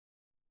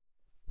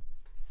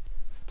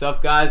What's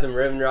up guys, I'm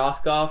Rivan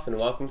and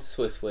welcome to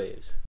Swiss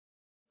Waves.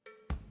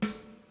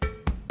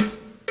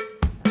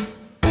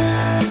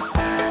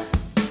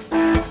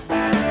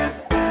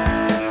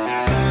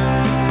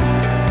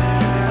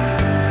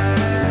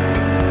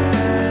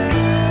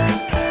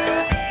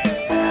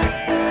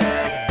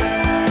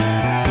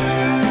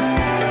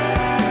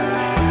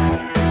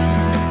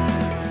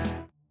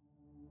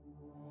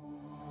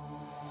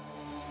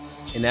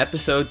 In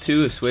episode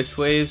 2 of Swiss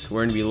Waves,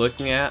 we're going to be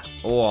looking at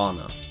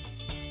Oana.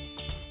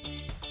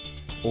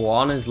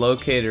 Oana is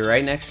located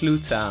right next to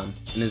Thun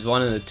and is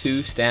one of the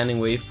 2 standing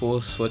wave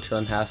pools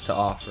Switzerland has to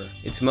offer.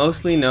 It's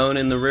mostly known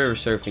in the river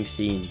surfing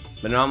scene,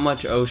 but not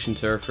much ocean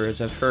surfers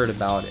have heard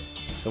about it.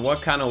 So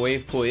what kind of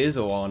wave pool is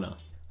Oana?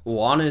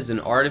 Oana is an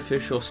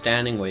artificial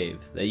standing wave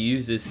that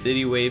uses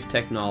city wave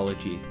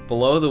technology.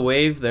 Below the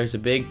wave there's a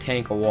big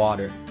tank of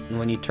water, and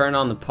when you turn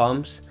on the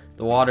pumps,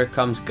 the water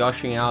comes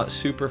gushing out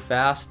super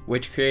fast,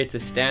 which creates a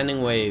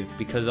standing wave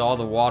because of all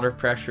the water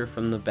pressure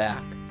from the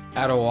back.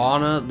 At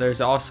Oana,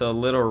 there's also a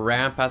little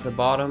ramp at the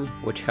bottom,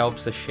 which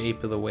helps the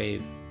shape of the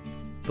wave.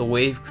 The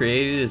wave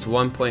created is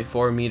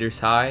 1.4 meters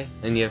high,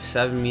 and you have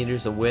 7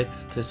 meters of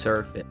width to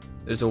surf it.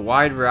 There's a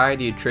wide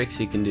variety of tricks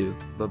you can do,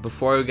 but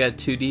before we get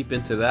too deep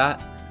into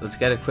that, let's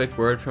get a quick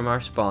word from our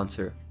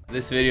sponsor.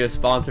 This video is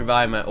sponsored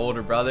by my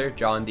older brother,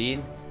 John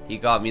Dean. He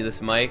got me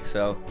this mic,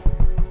 so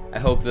I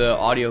hope the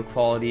audio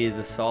quality is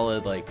a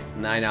solid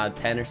 9 out of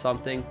 10 or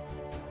something.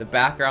 The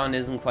background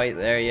isn't quite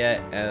there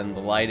yet, and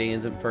the lighting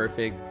isn't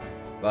perfect.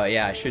 But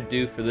yeah, I should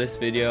do for this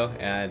video,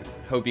 and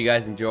hope you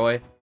guys enjoy.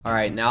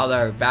 Alright, now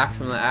that we're back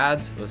from the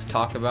ads, let's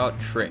talk about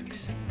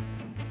tricks.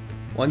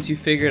 Once you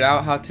figured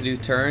out how to do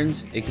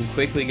turns, it can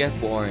quickly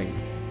get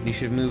boring. You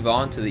should move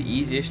on to the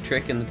easiest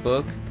trick in the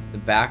book, the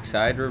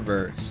backside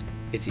reverse.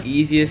 It's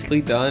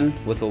easiestly done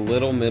with a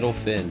little middle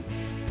fin.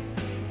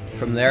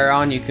 From there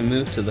on, you can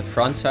move to the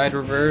front side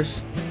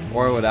reverse,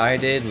 or what I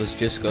did was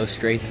just go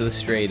straight to the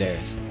straight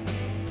airs.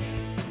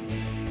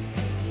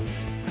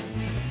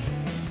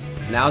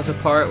 Now's the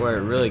part where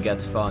it really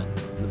gets fun,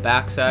 the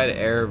backside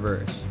air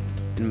reverse.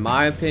 In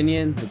my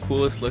opinion, the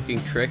coolest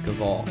looking trick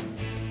of all.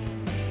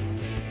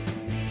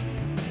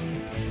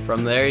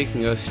 From there you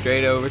can go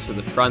straight over to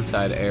the front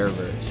side air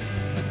reverse.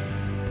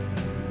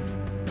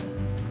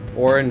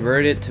 Or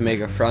invert it to make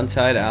a front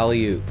side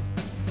alley-oop.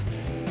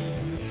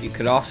 You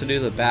could also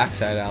do the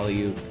backside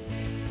alley-oop.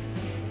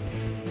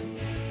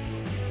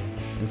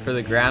 And for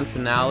the grand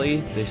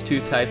finale, there's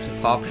 2 types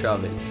of pop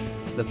shove-its.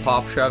 The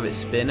pop shove-it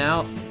spin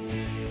out,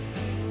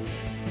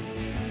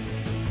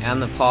 and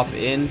the pop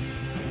in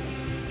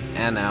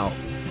and out.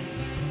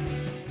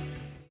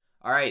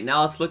 Alright,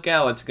 now let's look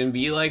at what it's going to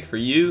be like for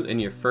you in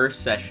your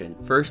first session.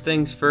 First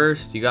things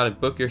first, you gotta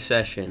book your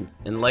session.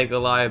 And like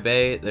Alaia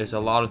Bay, there's a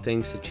lot of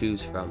things to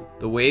choose from.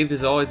 The wave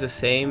is always the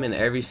same in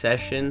every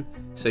session,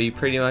 so you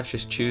pretty much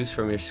just choose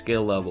from your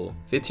skill level.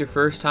 If it's your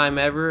first time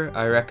ever,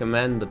 I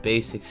recommend the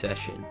basic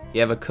session.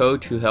 You have a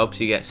coach who helps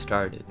you get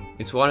started.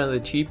 It's one of the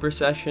cheaper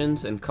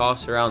sessions and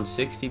costs around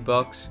 60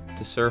 bucks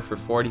to surf for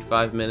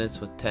 45 minutes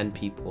with 10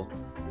 people.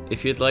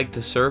 If you'd like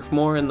to surf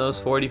more in those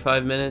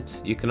 45 minutes,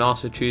 you can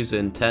also choose the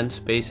intense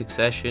basic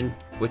session,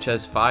 which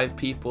has 5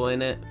 people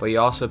in it, but you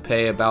also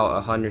pay about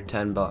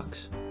 110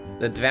 bucks.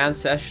 The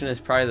advanced session is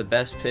probably the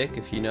best pick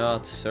if you know how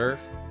to surf.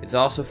 It's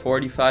also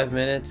 45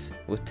 minutes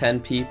with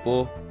 10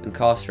 people and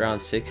costs around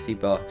 60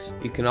 bucks.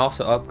 You can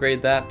also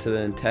upgrade that to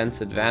the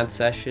intense advanced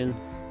session,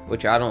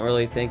 which I don't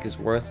really think is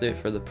worth it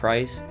for the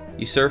price.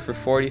 You surf for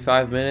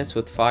 45 minutes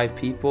with 5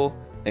 people,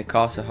 and it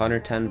costs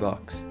 110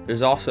 bucks.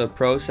 There's also a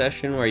pro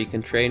session where you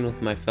can train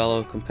with my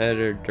fellow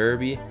competitor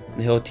Derby,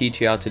 and he'll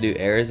teach you how to do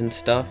airs and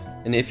stuff.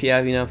 And if you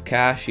have enough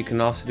cash, you can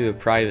also do a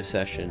private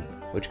session,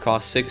 which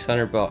costs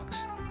 600 bucks.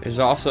 There's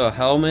also a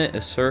helmet,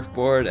 a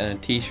surfboard, and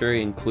a t-shirt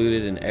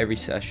included in every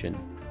session.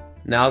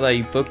 Now that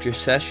you booked your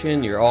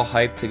session, you're all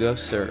hyped to go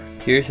surf.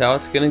 Here's how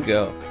it's gonna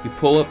go. You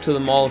pull up to the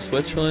Mall of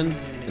Switzerland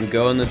and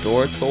go in the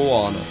door to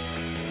Oana.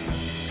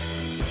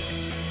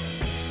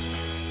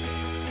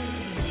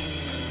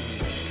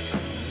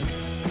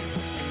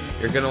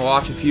 You're gonna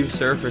watch a few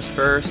surfers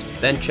first,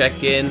 then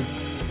check in,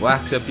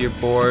 wax up your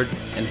board,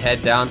 and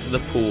head down to the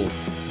pool.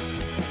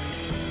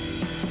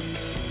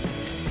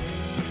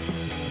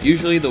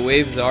 Usually the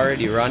wave is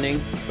already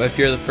running, but if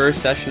you're the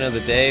first session of the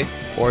day,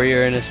 or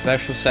you're in a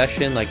special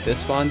session like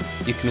this one,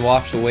 you can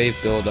watch the wave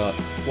build up.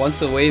 Once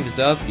the wave is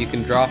up, you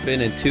can drop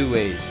in 2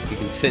 ways. You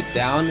can sit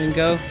down and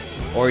go,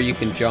 or you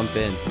can jump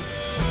in.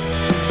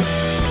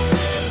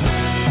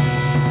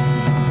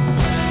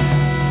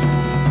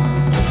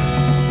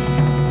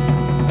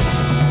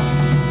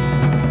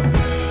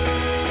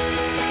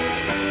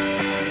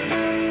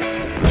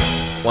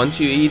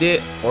 Once you eat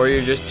it, or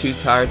you're just too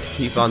tired to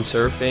keep on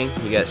surfing,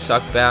 you get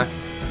sucked back,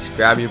 just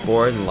grab your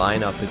board and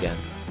line up again.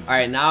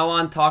 Alright, now I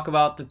want to talk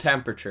about the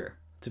temperature.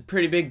 It's a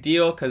pretty big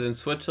deal because in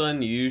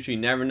Switzerland you usually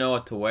never know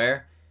what to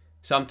wear.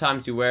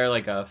 Sometimes you wear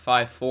like a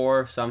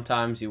 5'4",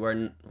 sometimes you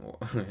wear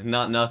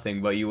not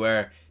nothing, but you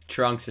wear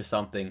trunks or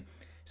something.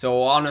 so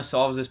Oana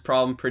solves this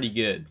problem pretty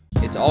good.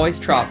 It's always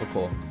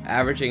tropical,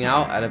 averaging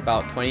out at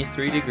about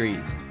 23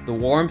 degrees. The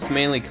warmth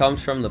mainly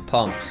comes from the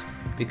pumps.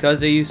 Because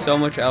they use so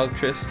much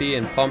electricity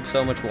and pump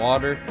so much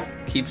water,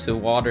 keeps the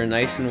water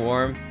nice and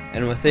warm,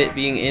 and with it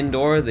being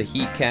indoor, the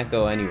heat can't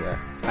go anywhere.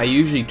 I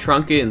usually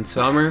trunk it in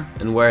summer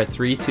and wear a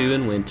 3-2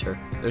 in winter.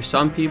 There's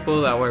some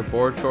people that wear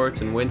board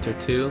shorts in winter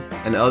too,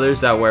 and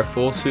others that wear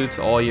full suits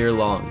all year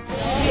long.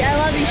 Yeah, I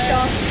love these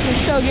shots. They're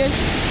so good.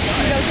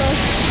 Go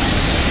close.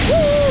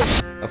 Woo!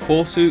 A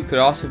full suit could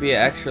also be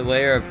an extra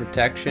layer of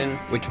protection,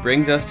 which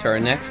brings us to our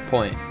next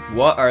point.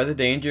 What are the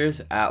dangers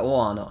at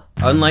Oana?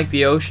 Unlike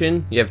the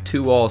ocean, you have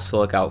 2 walls to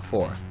look out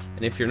for,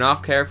 and if you're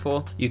not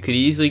careful, you could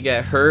easily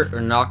get hurt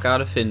or knock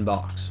out a fin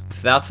box.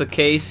 If that's the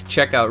case,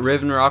 check out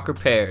Rivan Rock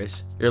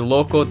Repairs, your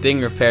local ding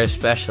repair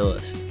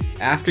specialist.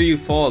 After you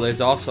fall,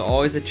 there's also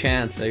always a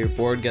chance that your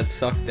board gets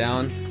sucked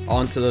down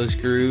onto those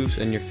grooves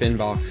and your fin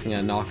box can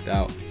get knocked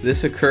out.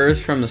 This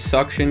occurs from the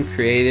suction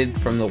created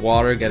from the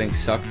water getting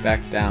sucked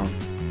back down.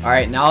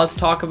 Alright, now let's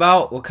talk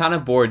about what kind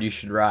of board you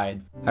should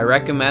ride. I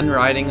recommend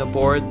riding a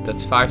board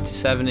that's 5 to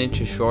 7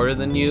 inches shorter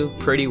than you,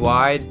 pretty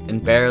wide,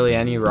 and barely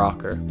any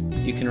rocker.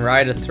 You can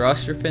ride a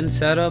thruster fin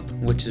setup,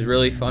 which is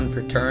really fun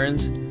for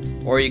turns,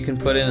 or you can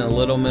put in a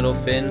little middle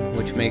fin,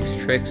 which makes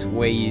tricks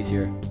way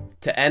easier.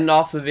 To end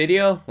off the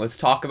video, let's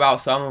talk about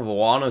some of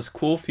Oana's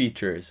cool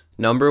features.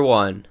 Number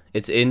 1,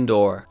 it's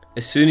indoor.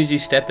 As soon as you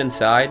step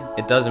inside,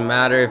 it doesn't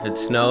matter if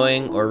it's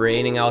snowing or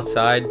raining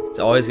outside, it's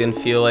always going to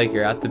feel like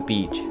you're at the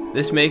beach.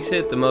 This makes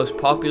it the most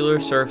popular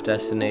surf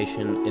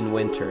destination in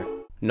winter.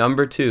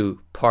 Number 2,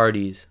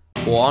 parties.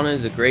 Oana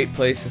is a great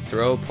place to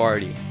throw a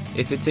party.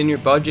 If it's in your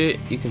budget,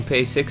 you can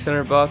pay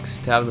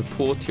 $600 to have the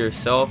pool to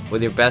yourself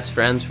with your best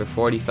friends for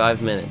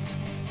 45 minutes.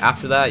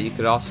 After that, you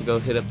could also go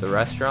hit up the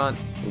restaurant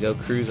and go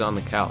cruise on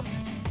the couch.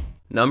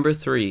 Number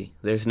 3,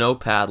 there's no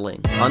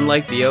paddling.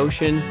 Unlike the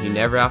ocean, you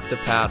never have to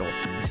paddle.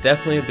 It's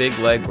definitely a big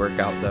leg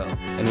workout though,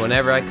 and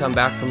whenever I come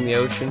back from the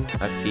ocean,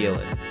 I feel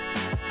it.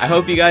 I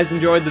hope you guys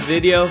enjoyed the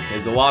video. It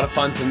was a lot of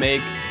fun to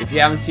make. If you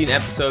haven't seen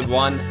episode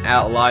 1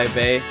 at Alaia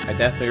Bay, I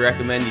definitely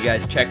recommend you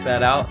guys check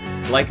that out.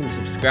 Like and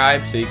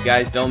subscribe so you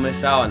guys don't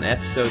miss out on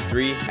episode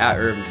 3 at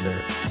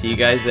Urbansurf. See you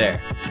guys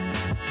there.